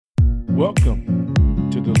Welcome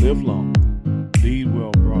to the Live Long, Lead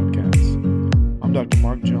Well broadcast. I'm Dr.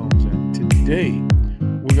 Mark Jones, and today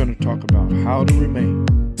we're going to talk about how to remain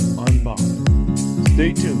unbothered.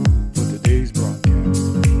 Stay tuned for today's broadcast.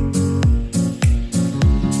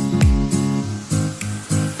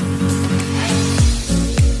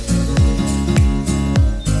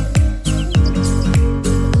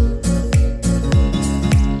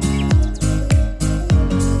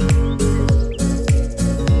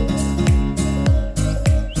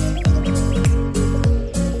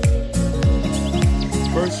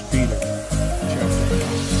 First Peter chapter 5,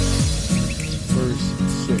 verse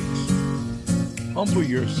 6. Humble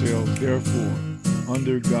yourselves, therefore,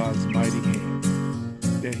 under God's mighty hand,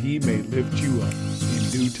 that he may lift you up in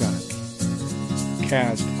due time.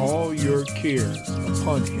 Cast all your cares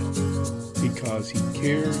upon him, because he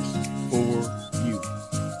cares for you.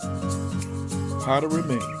 How to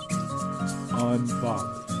remain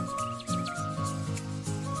unbothered.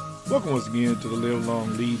 Welcome once again to the Live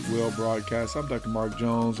Long, Lead Well broadcast. I'm Dr. Mark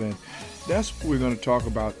Jones, and that's what we're going to talk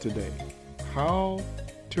about today. How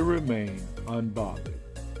to remain unbothered.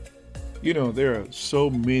 You know, there are so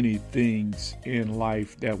many things in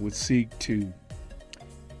life that would seek to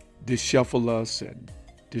disshuffle us and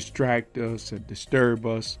distract us and disturb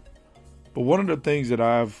us. But one of the things that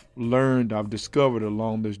I've discovered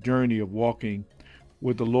along this journey of walking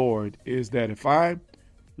with the Lord is that if I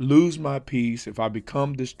lose my peace, if I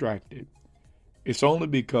become distracted, it's only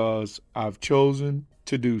because I've chosen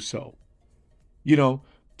to do so. You know,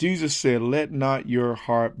 Jesus said, let not your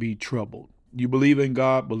heart be troubled. You believe in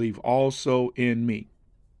God, believe also in me.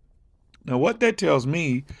 Now, what that tells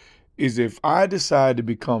me is if I decide to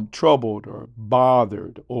become troubled or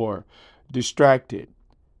bothered or distracted,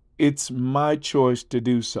 it's my choice to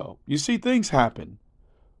do so. You see, things happen,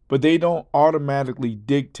 but they don't automatically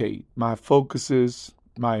dictate my focuses,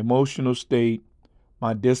 my emotional state,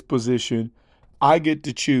 my disposition. I get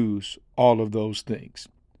to choose all of those things.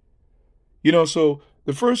 You know, so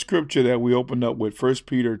the first scripture that we opened up with, 1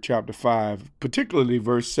 Peter chapter 5, particularly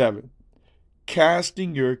verse 7,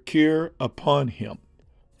 casting your care upon him,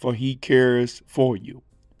 for he cares for you.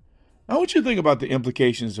 I want you to think about the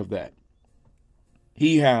implications of that.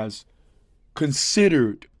 He has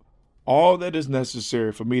considered all that is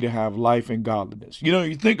necessary for me to have life and godliness. You know,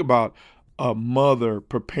 you think about a mother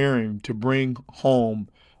preparing to bring home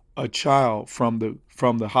a child from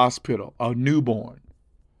the hospital, a newborn.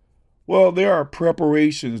 Well, there are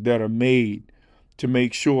preparations that are made to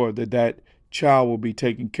make sure that that child will be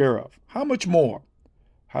taken care of. How much more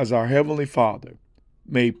has our Heavenly Father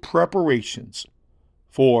made preparations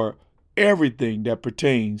for everything that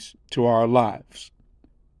pertains to our lives?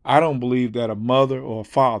 I don't believe that a mother or a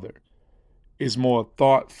father is more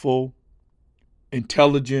thoughtful,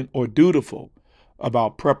 intelligent, or dutiful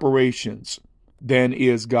about preparations than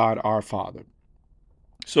is God our Father.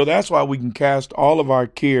 So that's why we can cast all of our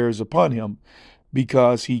cares upon him,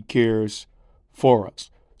 because he cares for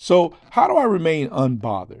us. So how do I remain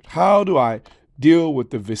unbothered? How do I deal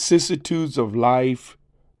with the vicissitudes of life,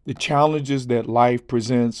 the challenges that life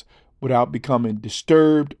presents, without becoming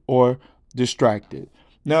disturbed or distracted?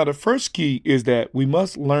 Now, the first key is that we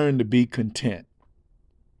must learn to be content.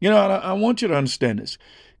 You know, I want you to understand this.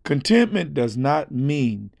 Contentment does not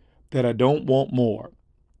mean that I don't want more.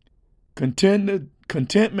 Contentment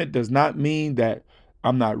does not mean that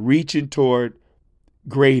I'm not reaching toward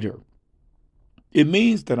greater. It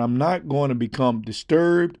means that I'm not going to become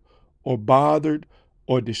disturbed or bothered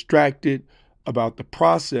or distracted about the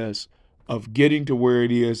process of getting to where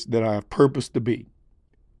it is that I have purpose to be.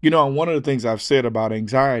 You know, one of the things I've said about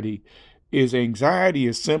anxiety is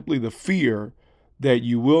simply the fear that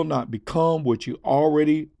you will not become what you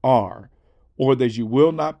already are, or that you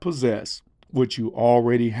will not possess what you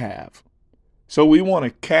already have. So we want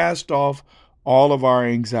to cast off all of our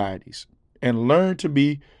anxieties and learn to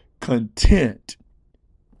be content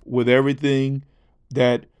with everything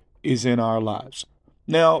that is in our lives.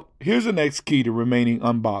 Now, here's the next key to remaining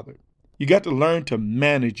unbothered. You got to learn to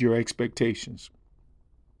manage your expectations.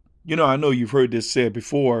 You know, I know you've heard this said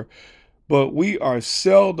before, but we are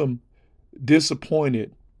seldom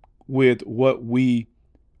disappointed with what we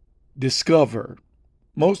discover.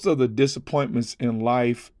 Most of the disappointments in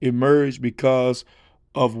life emerge because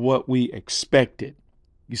of what we expected.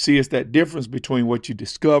 You see, it's that difference between what you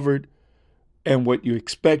discovered and what you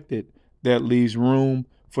expected that leaves room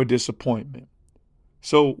for disappointment.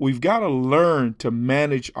 So we've got to learn to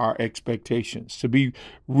manage our expectations, to be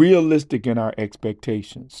realistic in our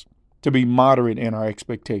expectations, to be moderate in our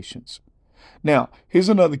expectations. Now, here's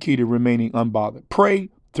another key to remaining unbothered. Pray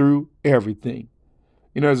through everything.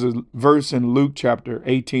 There's a verse in Luke chapter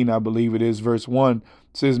 18, I believe it is, verse 1,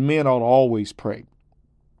 says men ought to always pray.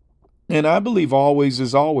 And I believe always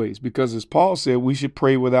is always, because as Paul said, we should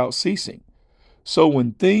pray without ceasing. So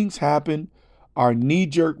when things happen, our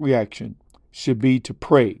knee-jerk reaction should be to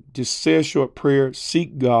pray. Just say a short prayer,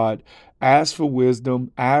 seek God, ask for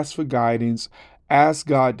wisdom, ask for guidance, ask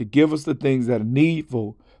God to give us the things that are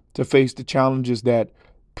needful to face the challenges that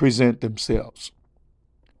present themselves.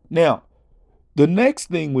 Now, the next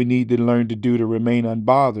thing we need to learn to do to remain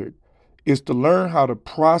unbothered is to learn how to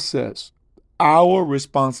process our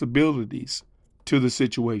responsibilities to the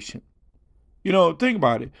situation. Think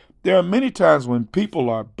about it. There are many times when people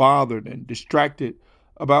are bothered and distracted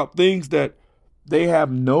about things that they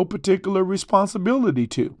have no particular responsibility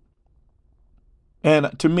to.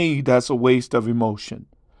 And to me, that's a waste of emotion.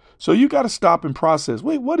 So you got to stop and process.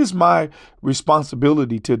 Wait, what is my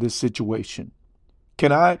responsibility to this situation?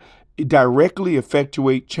 Can I directly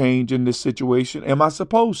effectuate change in this situation? Am I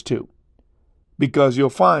supposed to? Because you'll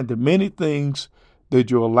find that many things that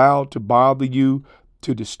you're allowed to bother you,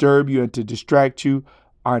 to disturb you, and to distract you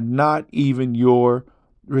are not even your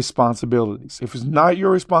responsibilities. If it's not your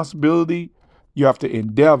responsibility, you have to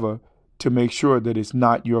endeavor to make sure that it's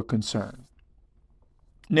not your concern.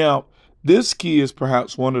 Now, this key is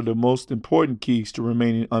perhaps one of the most important keys to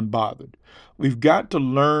remaining unbothered. We've got to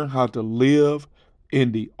learn how to live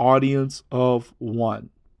in the audience of one.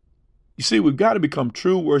 You see, we've got to become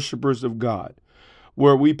true worshipers of God,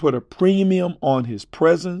 where we put a premium on his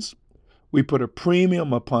presence. We put a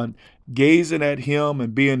premium upon gazing at him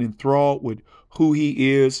and being enthralled with who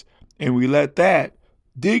he is. And we let that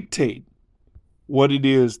dictate what it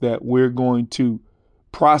is that we're going to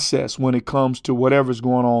process when it comes to whatever's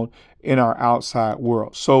going on in our outside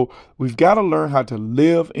world. So we've got to learn how to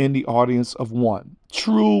live in the audience of one.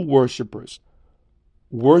 True worshipers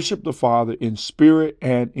worship the Father in spirit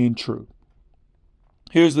and in truth.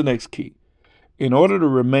 Here's the next key. In order to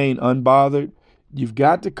remain unbothered, you've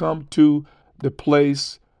got to come to the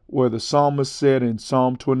place where the psalmist said in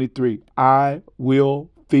Psalm 23, I will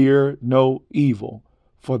fear no evil,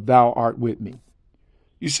 for thou art with me.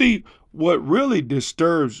 You see, what really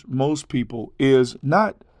disturbs most people is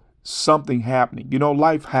not something happening.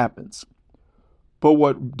 Life happens. But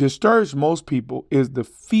what disturbs most people is the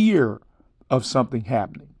fear of something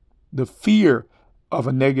happening, the fear of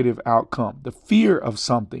a negative outcome, the fear of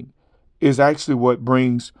something is actually what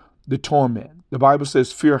brings the torment. The Bible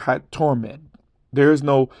says fear hath torment. There is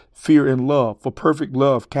no fear in love, for perfect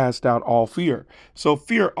love casts out all fear. So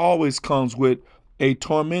fear always comes with a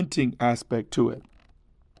tormenting aspect to it.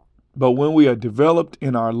 But when we are developed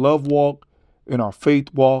in our love walk, in our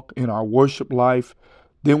faith walk, in our worship life,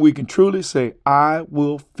 then we can truly say, I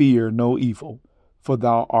will fear no evil, for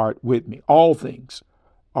thou art with me. All things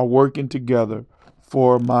are working together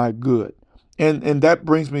for my good. And that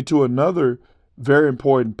brings me to another very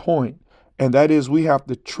important point, and that is we have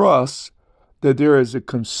to trust that there is a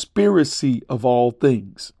conspiracy of all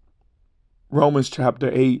things. Romans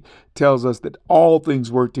chapter 8 tells us that all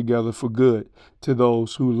things work together for good to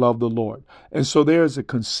those who love the Lord. And so there is a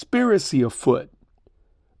conspiracy afoot.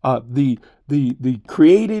 The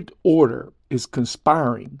created order is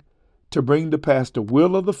conspiring to bring to pass the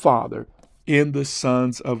will of the Father in the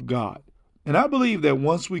sons of God. And I believe that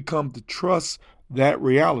once we come to trust that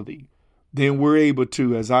reality, then we're able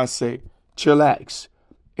to, as I say, chillax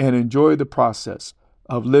and enjoy the process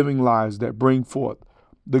of living lives that bring forth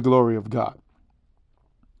the glory of God.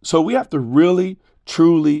 So we have to really,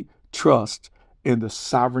 truly trust in the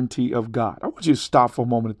sovereignty of God. I want you to stop for a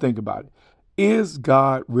moment and think about it. Is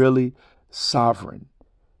God really sovereign?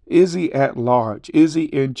 Is he at large? Is he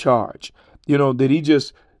in charge? Did he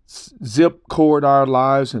just zip cord our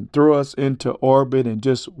lives and throw us into orbit and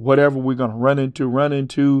just whatever we're going to run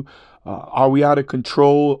into? Are we out of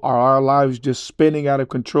control? Are our lives just spinning out of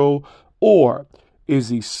control? Or is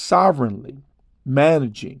he sovereignly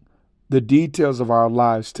managing the details of our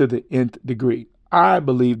lives to the nth degree? I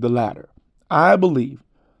believe the latter. I believe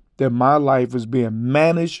that my life is being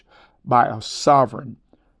managed by a sovereign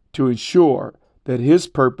to ensure that his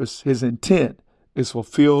purpose, his intent is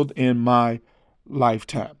fulfilled in my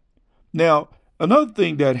lifetime. Now, another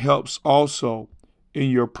thing that helps also in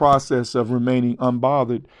your process of remaining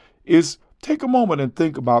unbothered is take a moment and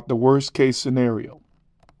think about the worst case scenario.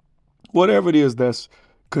 Whatever it is that's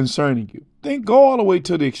concerning you, go all the way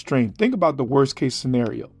to the extreme. Think about the worst case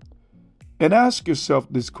scenario and ask yourself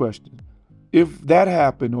this question. If that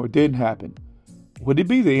happened or didn't happen, would it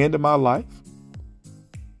be the end of my life?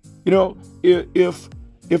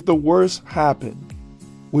 If the worst happened,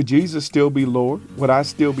 Would Jesus still be Lord? Would I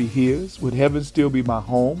still be His? Would heaven still be my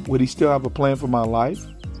home? Would He still have a plan for my life?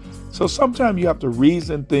 So sometimes you have to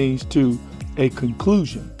reason things to a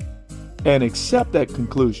conclusion and accept that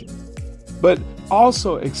conclusion, but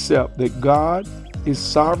also accept that God is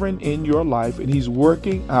sovereign in your life and He's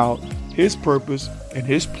working out His purpose and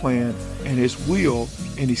His plan and His will,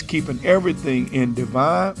 and He's keeping everything in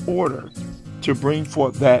divine order to bring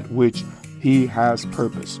forth that which He has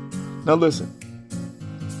purpose. Now listen,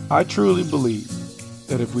 I truly believe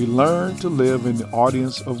that if we learn to live in the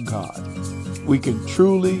audience of God, we can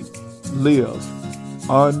truly live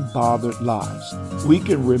unbothered lives. We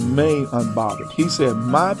can remain unbothered. He said,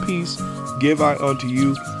 "My peace give I unto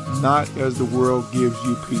you, not as the world gives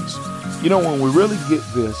you peace." You know, when we really get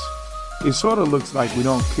this, it sort of looks like we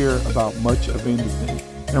don't care about much of anything.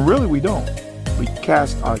 And really we don't. We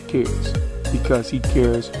cast our cares because He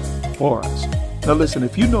cares for us. Now listen,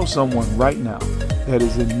 if you know someone right now that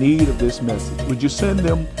is in need of this message, would you send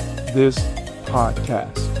them this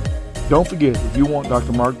podcast? Don't forget, if you want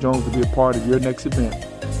Dr. Mark Jones to be a part of your next event,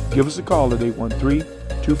 give us a call at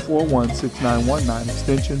 813-241-6919,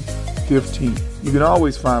 extension 15. You can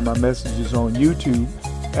always find my messages on YouTube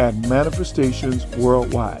at Manifestations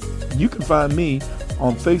Worldwide. You can find me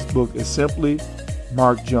on Facebook as simply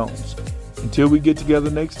Mark Jones. Until we get together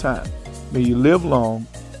next time, may you live long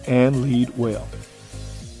and lead well.